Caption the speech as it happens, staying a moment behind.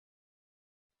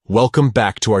Welcome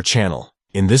back to our channel.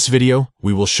 In this video,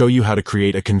 we will show you how to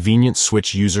create a convenient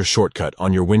switch user shortcut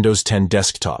on your Windows 10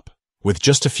 desktop. With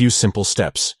just a few simple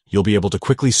steps, you'll be able to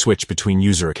quickly switch between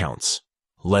user accounts.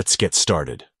 Let's get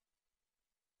started.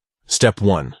 Step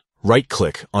 1.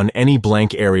 Right-click on any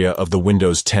blank area of the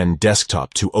Windows 10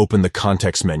 desktop to open the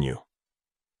context menu.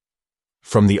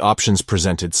 From the options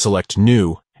presented, select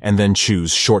New and then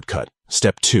choose Shortcut.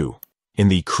 Step 2. In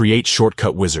the Create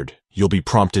Shortcut wizard, you'll be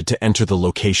prompted to enter the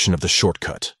location of the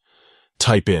shortcut.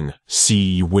 Type in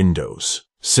C Windows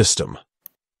System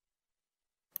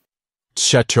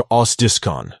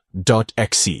tsdiscon.exe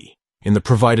in the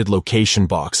provided location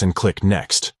box and click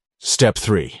Next. Step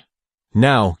 3.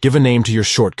 Now give a name to your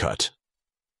shortcut.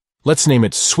 Let's name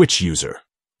it Switch User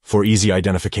for easy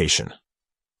identification.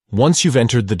 Once you've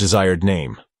entered the desired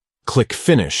name, click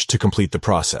Finish to complete the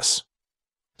process.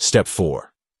 Step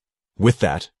 4. With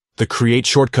that, the Create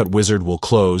Shortcut wizard will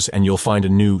close and you'll find a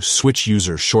new Switch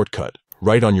User shortcut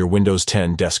right on your Windows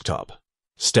 10 desktop.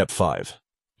 Step 5.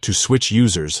 To switch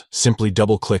users, simply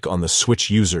double-click on the Switch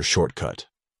User shortcut.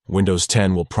 Windows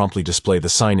 10 will promptly display the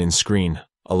sign-in screen,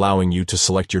 allowing you to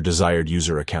select your desired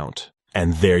user account.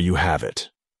 And there you have it.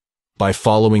 By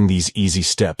following these easy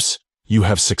steps, you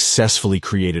have successfully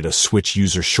created a Switch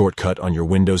User shortcut on your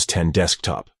Windows 10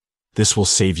 desktop. This will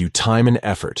save you time and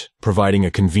effort, providing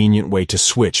a convenient way to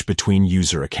switch between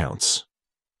user accounts.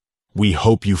 We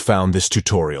hope you found this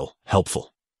tutorial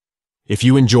helpful. If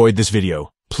you enjoyed this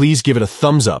video, please give it a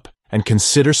thumbs up and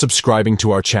consider subscribing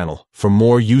to our channel for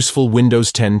more useful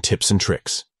Windows 10 tips and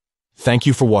tricks. Thank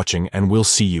you for watching, and we'll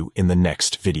see you in the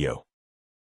next video.